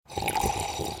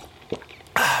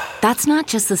That's not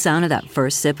just the sound of that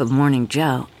first sip of Morning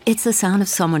Joe. It's the sound of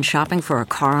someone shopping for a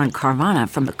car on Carvana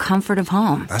from the comfort of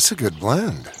home. That's a good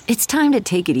blend. It's time to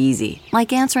take it easy,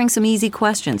 like answering some easy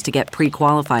questions to get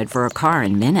pre-qualified for a car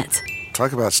in minutes.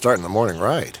 Talk about starting the morning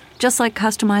right. Just like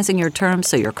customizing your terms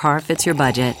so your car fits your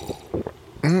budget.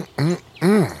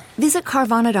 Visit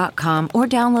Carvana.com or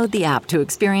download the app to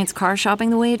experience car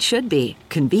shopping the way it should be.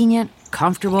 Convenient,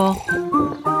 comfortable.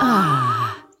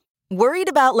 Worried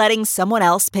about letting someone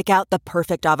else pick out the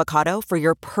perfect avocado for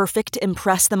your perfect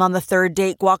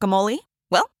impress-them-on-the-third-date guacamole?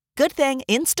 Well, good thing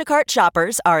Instacart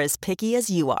shoppers are as picky as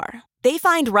you are. They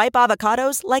find ripe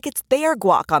avocados like it's their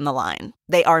guac on the line.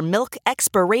 They are milk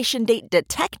expiration date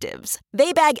detectives.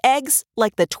 They bag eggs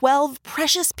like the 12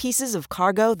 precious pieces of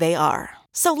cargo they are.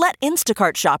 So let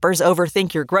Instacart shoppers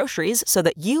overthink your groceries so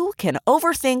that you can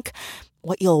overthink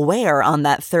what you'll wear on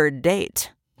that third date.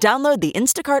 Download the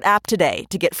Instacart app today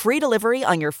to get free delivery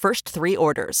on your first 3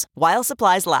 orders, while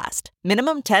supplies last.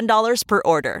 Minimum $10 per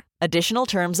order. Additional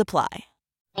terms apply.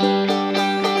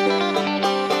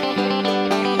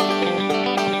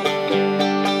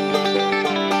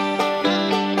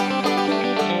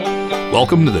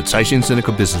 Welcome to the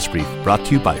Caixin-Sinica Business Brief, brought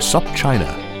to you by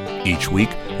SupChina. Each week,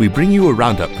 we bring you a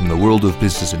roundup from the world of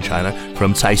business in China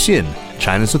from Caixin,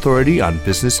 China's authority on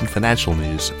business and financial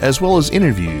news, as well as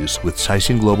interviews with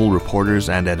Caixin Global reporters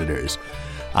and editors.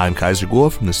 I'm Kaiser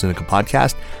Guo from the Sinica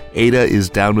podcast. Ada is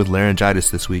down with laryngitis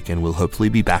this week and will hopefully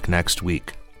be back next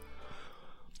week.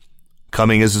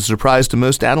 Coming as a surprise to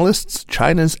most analysts,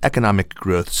 China's economic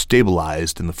growth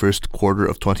stabilized in the first quarter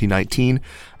of 2019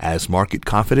 as market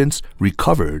confidence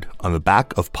recovered on the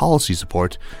back of policy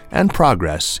support and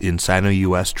progress in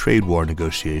Sino-US trade war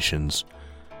negotiations.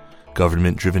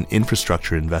 Government-driven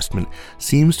infrastructure investment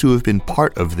seems to have been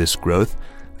part of this growth.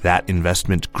 That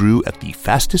investment grew at the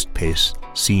fastest pace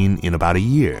seen in about a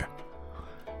year.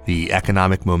 The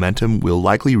economic momentum will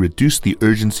likely reduce the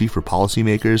urgency for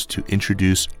policymakers to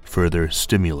introduce further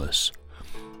stimulus.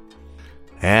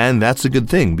 And that's a good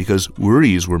thing, because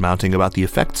worries were mounting about the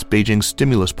effects Beijing's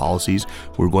stimulus policies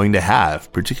were going to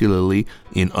have, particularly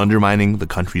in undermining the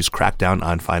country's crackdown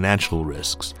on financial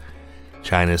risks.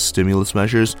 China's stimulus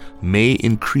measures may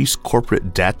increase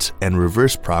corporate debt and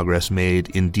reverse progress made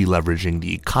in deleveraging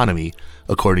the economy,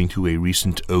 according to a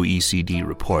recent OECD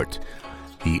report.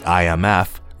 The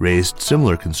IMF raised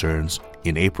similar concerns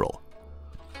in April.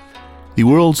 The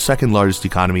world's second-largest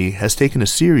economy has taken a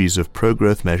series of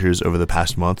pro-growth measures over the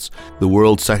past months.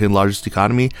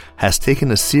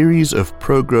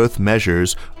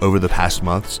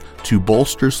 To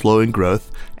bolster slowing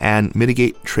growth and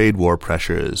mitigate trade war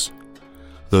pressures.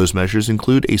 Those measures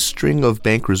include a string of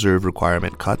bank reserve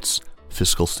requirement cuts,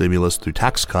 fiscal stimulus through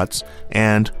tax cuts,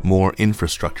 and more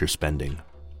infrastructure spending.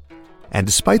 And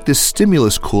despite this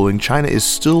stimulus cooling, China is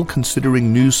still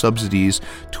considering new subsidies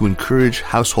to encourage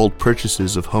household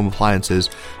purchases of home appliances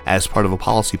as part of a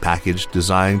policy package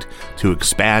designed to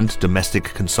expand domestic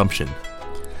consumption.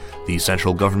 The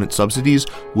central government subsidies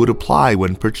would apply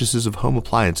when purchases of home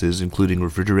appliances, including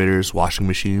refrigerators, washing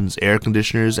machines, air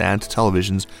conditioners, and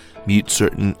televisions, meet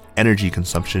certain energy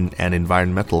consumption and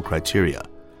environmental criteria.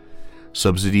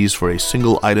 Subsidies for a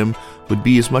single item would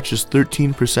be as much as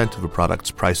 13% of a product's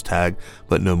price tag,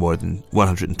 but no more than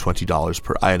 $120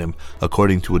 per item,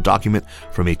 according to a document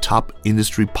from a top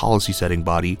industry policy-setting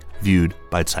body viewed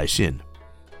by Caixin.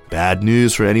 Bad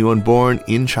news for anyone born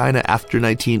in China after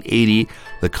 1980.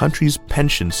 The country's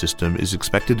pension system is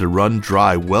expected to run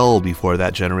dry well before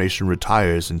that generation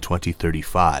retires in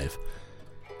 2035.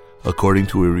 According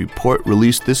to a report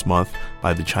released this month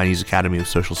by the Chinese Academy of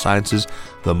Social Sciences,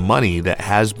 the money that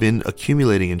has been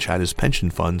accumulating in China's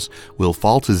pension funds will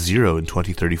fall to zero in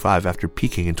 2035 after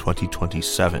peaking in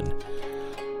 2027.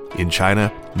 In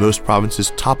China, most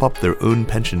provinces top up their own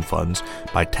pension funds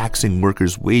by taxing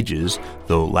workers' wages,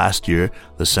 though last year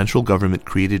the central government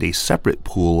created a separate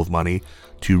pool of money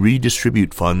to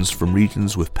redistribute funds from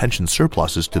regions with pension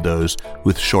surpluses to those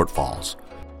with shortfalls.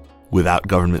 Without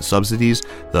government subsidies,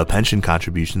 the pension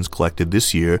contributions collected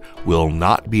this year will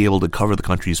not be able to cover the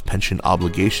country's pension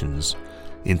obligations.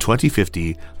 In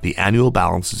 2050, the annual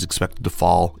balance is expected to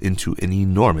fall into an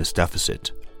enormous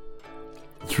deficit.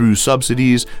 Through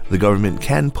subsidies, the government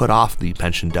can put off the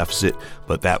pension deficit,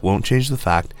 but that won't change the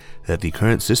fact that the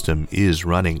current system is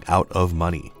running out of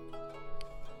money.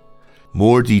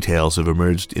 More details have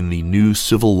emerged in the new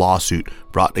civil lawsuit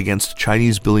brought against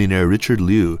Chinese billionaire Richard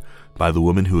Liu by the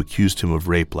woman who accused him of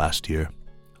rape last year.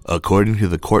 According to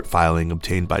the court filing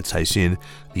obtained by Caixin,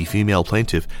 the female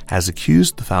plaintiff has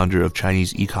accused the founder of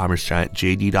Chinese e-commerce giant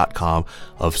JD.com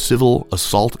of civil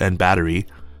assault and battery,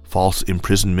 false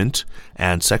imprisonment,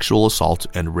 and sexual assault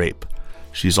and rape.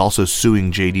 She's also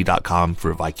suing JD.com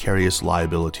for vicarious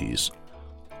liabilities.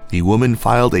 The woman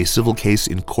filed a civil case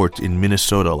in court in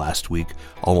Minnesota last week,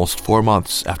 almost 4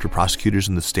 months after prosecutors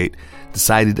in the state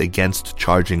decided against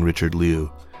charging Richard Liu.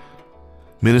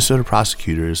 Minnesota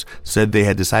prosecutors said they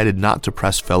had decided not to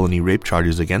press felony rape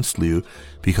charges against Liu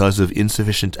because of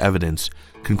insufficient evidence,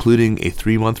 concluding a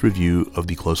 3-month review of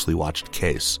the closely watched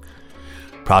case.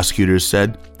 Prosecutors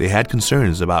said they had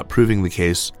concerns about proving the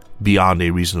case beyond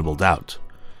a reasonable doubt.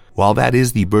 While that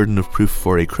is the burden of proof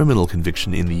for a criminal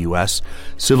conviction in the U.S.,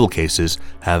 civil cases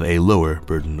have a lower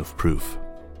burden of proof.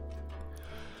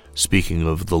 Speaking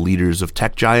of the leaders of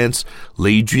tech giants,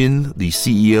 Lei Jun, the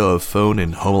CEO of phone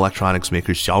and home electronics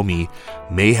maker Xiaomi,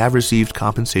 may have received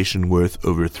compensation worth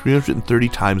over 330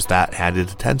 times that handed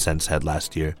to Tencent's head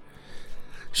last year.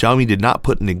 Xiaomi did not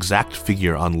put an exact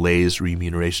figure on Lei's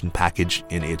remuneration package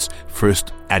in its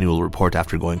first annual report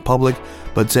after going public,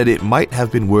 but said it might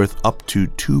have been worth up to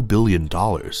 $2 billion.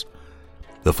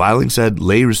 The filing said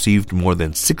Lei received more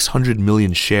than 600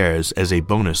 million shares as a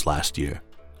bonus last year.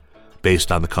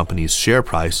 Based on the company's share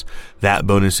price, that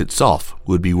bonus itself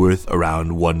would be worth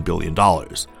around $1 billion.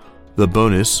 The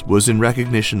bonus was in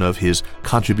recognition of his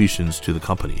contributions to the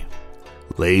company.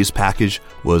 Lei's package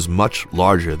was much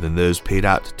larger than those paid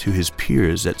out to his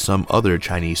peers at some other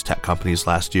Chinese tech companies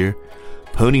last year.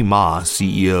 Pony Ma,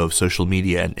 CEO of social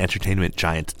media and entertainment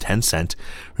giant Tencent,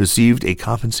 received a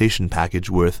compensation package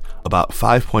worth about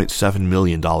 $5.7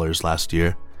 million last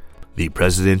year. The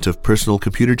president of personal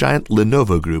computer giant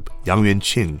Lenovo Group, Yang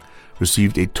Yuanqing,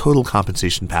 received a total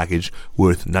compensation package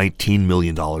worth $19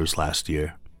 million last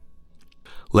year.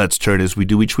 Let's turn, as we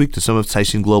do each week, to some of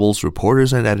Caixin Global's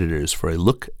reporters and editors for a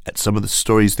look at some of the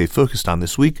stories they focused on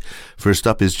this week. First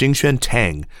up is Jingxuan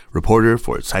Tang, reporter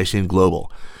for Caixin Global.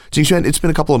 Jingxuan, it's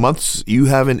been a couple of months. You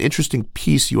have an interesting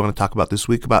piece you want to talk about this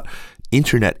week about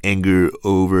internet anger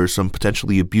over some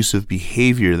potentially abusive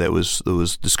behavior that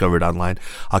was discovered online.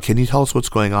 Can you tell us what's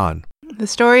going on? The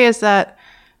story is that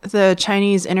the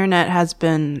Chinese internet has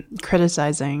been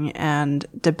criticizing and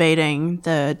debating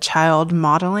the child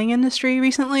modeling industry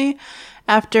recently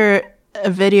after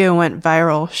a video went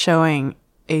viral showing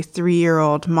a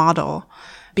 3-year-old model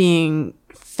being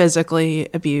physically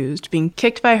abused, being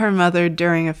kicked by her mother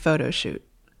during a photo shoot.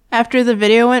 After the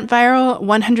video went viral,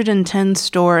 110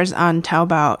 stores on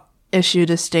Taobao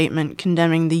issued a statement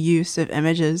condemning the use of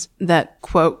images that,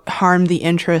 quote, harm the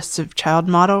interests of child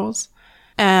models.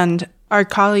 And our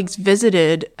colleagues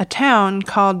visited a town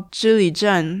called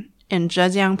Zhilijun in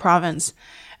Zhejiang province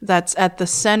that's at the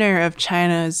center of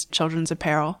China's children's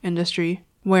apparel industry,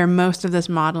 where most of this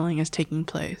modeling is taking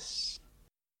place.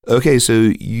 Okay,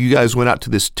 so you guys went out to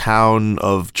this town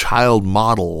of child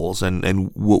models,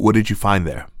 and what did you find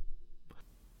there?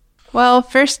 Well,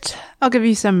 first, I'll give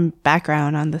you some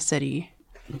background on the city.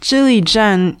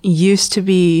 Zhilijun used to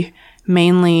be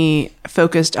mainly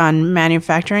focused on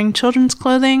manufacturing children's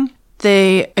clothing.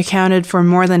 They accounted for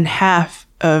more than half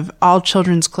of all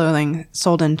children's clothing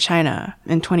sold in China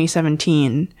in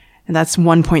 2017, and that's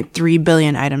 1.3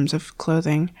 billion items of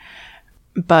clothing.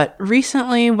 But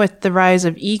recently, with the rise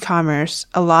of e-commerce,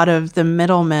 a lot of the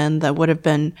middlemen that would have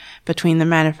been between the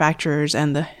manufacturers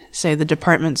and the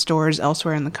department stores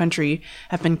elsewhere in the country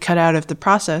have been cut out of the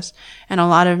process, and a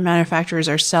lot of manufacturers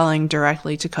are selling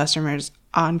directly to customers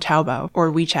on Taobao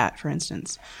or WeChat, for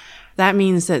instance. That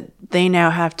means that they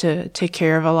now have to take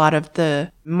care of a lot of the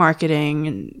marketing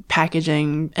and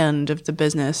packaging end of the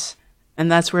business, and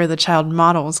that's where the child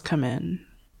models come in.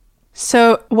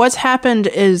 So what's happened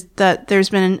is that there's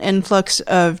been an influx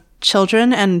of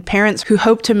children and parents who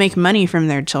hope to make money from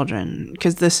their children,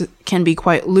 because this can be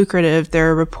quite lucrative. There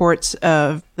are reports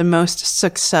of the most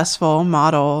successful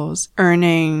models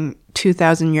earning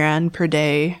 2,000 yuan per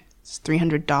day. It's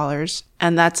 $300.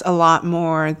 And that's a lot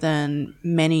more than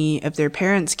many of their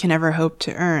parents can ever hope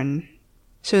to earn.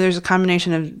 So there's a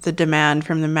combination of the demand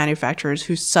from the manufacturers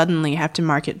who suddenly have to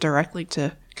market directly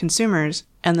to consumers,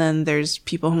 and then there's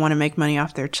people who want to make money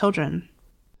off their children.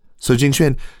 So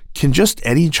Jingxuan, can just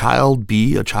any child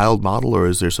be a child model, or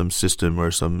is there some system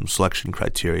or some selection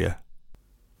criteria?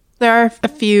 There are a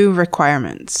few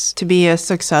requirements. To be a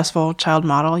successful child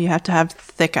model, you have to have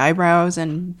thick eyebrows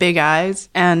and big eyes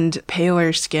and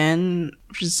paler skin,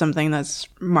 which is something that's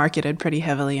marketed pretty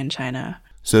heavily in China.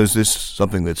 So is this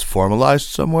something that's formalized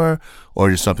somewhere, or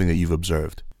just something that you've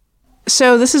observed?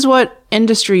 So this is what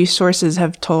industry sources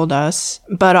have told us,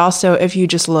 but also if you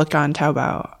just look on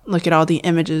Taobao, look at all the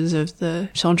images of the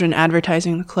children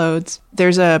advertising the clothes,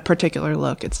 there's a particular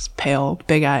look. It's pale,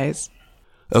 big eyes.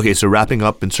 Okay, so wrapping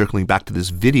up and circling back to this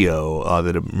video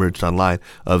that emerged online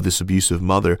of this abusive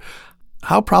mother,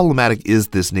 how problematic is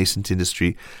this nascent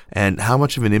industry, and how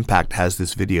much of an impact has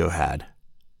this video had?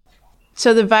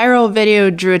 So the viral video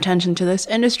drew attention to this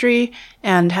industry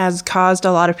and has caused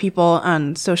a lot of people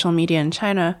on social media in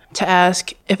China to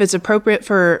ask if it's appropriate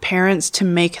for parents to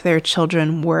make their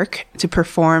children work to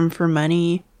perform for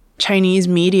money. Chinese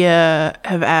media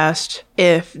have asked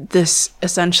if this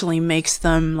essentially makes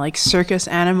them like circus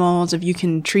animals, if you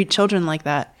can treat children like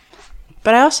that.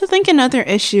 But I also think another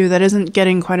issue that isn't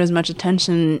getting quite as much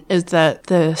attention is that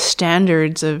the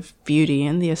standards of beauty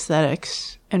and the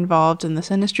aesthetics involved in this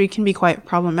industry can be quite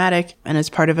problematic and is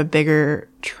part of a bigger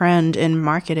trend in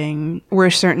marketing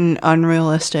where certain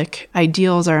unrealistic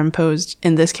ideals are imposed,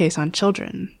 in this case on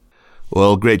children.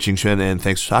 Well, great, Jingxuan, and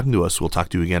thanks for talking to us. We'll talk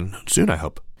to you again soon, I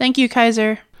hope. Thank you,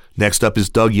 Kaiser. Next up is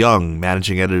Doug Young,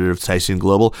 managing editor of Caixin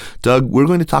Global. Doug, we're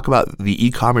going to talk about the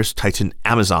e-commerce titan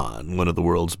Amazon, one of the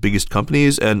world's biggest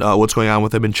companies, and what's going on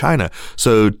with them in China.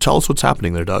 So tell us what's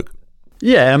happening there, Doug.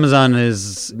 Yeah, Amazon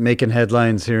is making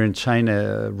headlines here in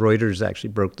China. Reuters actually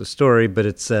broke the story, but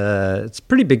it's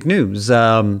pretty big news.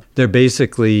 They're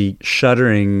basically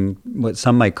shuttering what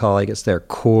some might call, I guess, their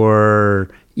core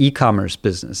e-commerce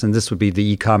business. And this would be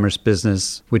the e-commerce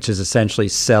business, which is essentially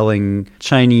selling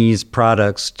Chinese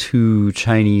products to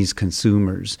Chinese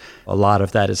consumers. A lot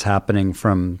of that is happening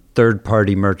from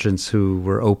third-party merchants who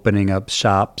were opening up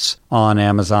shops on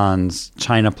Amazon's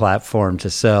China platform to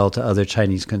sell to other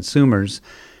Chinese consumers.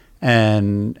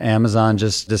 And Amazon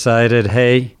just decided,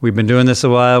 hey, we've been doing this a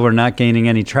while. We're not gaining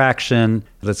any traction.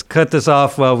 Let's cut this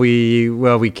off while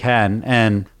we can.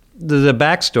 And the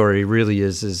backstory really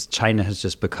is China has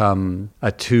just become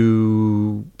a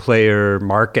two-player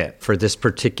market for this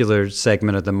particular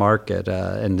segment of the market.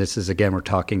 And this is, again, we're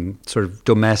talking sort of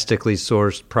domestically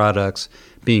sourced products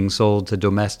being sold to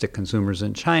domestic consumers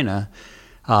in China.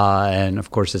 And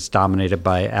of course, it's dominated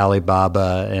by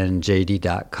Alibaba and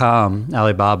JD.com.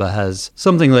 Alibaba has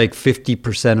something like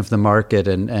 50% of the market,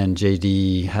 and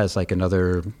JD has like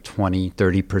another 20,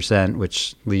 30%,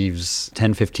 which leaves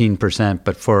 10, 15%,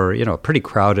 but for, a pretty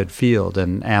crowded field.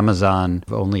 And Amazon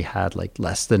only had like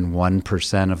less than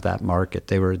 1% of that market.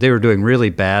 They were doing really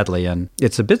badly. And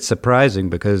it's a bit surprising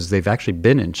because they've actually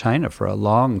been in China for a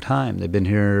long time. They've been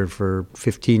here for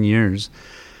 15 years.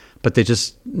 But they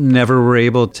just never were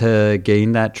able to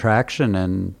gain that traction.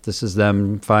 And this is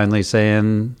them finally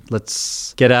saying,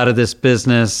 let's get out of this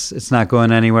business. It's not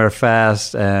going anywhere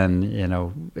fast. And,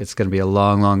 it's going to be a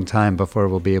long, long time before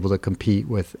we'll be able to compete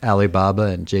with Alibaba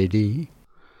and JD.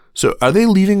 So are they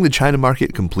leaving the China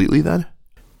market completely then?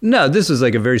 No, this is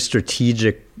like a very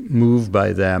strategic move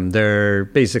by them. They're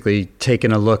basically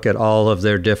taking a look at all of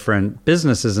their different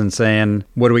businesses and saying,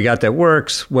 what do we got that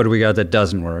works? What do we got that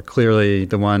doesn't work? Clearly,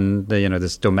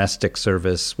 this domestic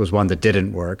service was one that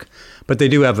didn't work. But they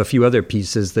do have a few other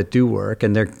pieces that do work,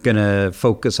 and they're going to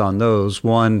focus on those.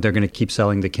 One, they're going to keep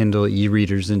selling the Kindle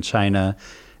e-readers in China,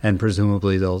 and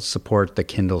presumably they'll support the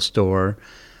Kindle store.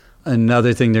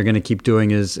 Another thing they're going to keep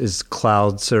doing is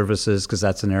cloud services, because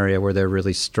that's an area where they're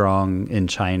really strong in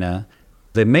China.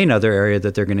 The main other area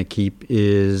that they're going to keep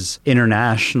is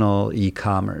international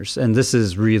e-commerce. And this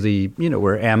is really,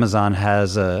 where Amazon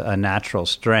has a natural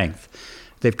strength.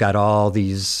 They've got all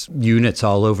these units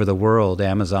all over the world.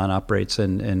 Amazon operates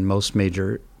in most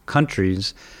major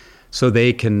countries. So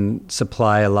they can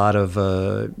supply a lot of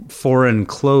foreign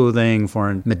clothing,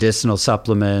 foreign medicinal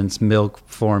supplements, milk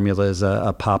formula is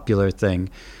a popular thing.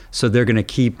 So they're going to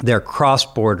keep their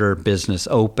cross-border business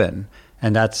open.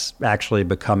 And that's actually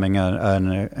becoming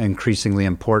an increasingly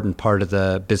important part of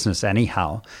the business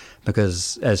anyhow,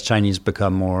 because as Chinese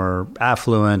become more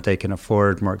affluent, they can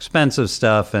afford more expensive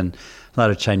stuff. And a lot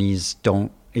of Chinese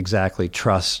don't exactly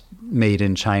trust made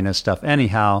in China stuff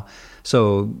anyhow.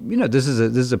 So, this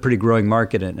is a pretty growing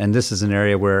market, and this is an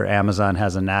area where Amazon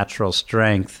has a natural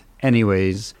strength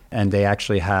anyways, and they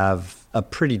actually have a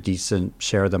pretty decent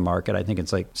share of the market. I think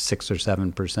it's like 6 or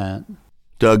 7%.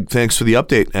 Doug, thanks for the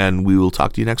update, and we will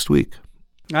talk to you next week.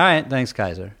 All right. Thanks,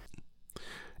 Kaiser.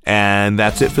 And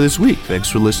that's it for this week. Thanks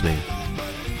for listening.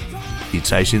 The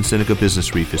Caixin-Sinica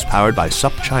Business Brief is powered by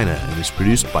SUP China and is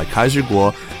produced by Kaiser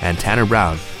Guo and Tanner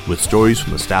Brown, with stories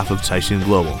from the staff of Caixin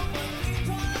Global.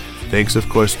 Thanks, of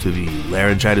course, to the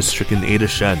laryngitis-stricken Ada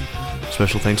Shen.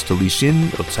 Special thanks to Li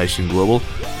Xin of Caixin Global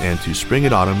and to Spring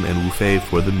and Autumn and Wu Fei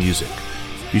for the music.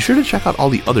 Be sure to check out all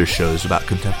the other shows about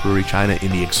contemporary China in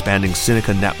the expanding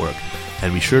Sinica network,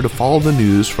 and be sure to follow the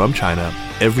news from China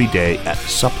every day at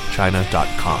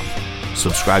supchina.com.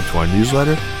 Subscribe to our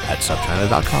newsletter at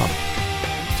supchina.com.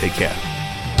 Take care.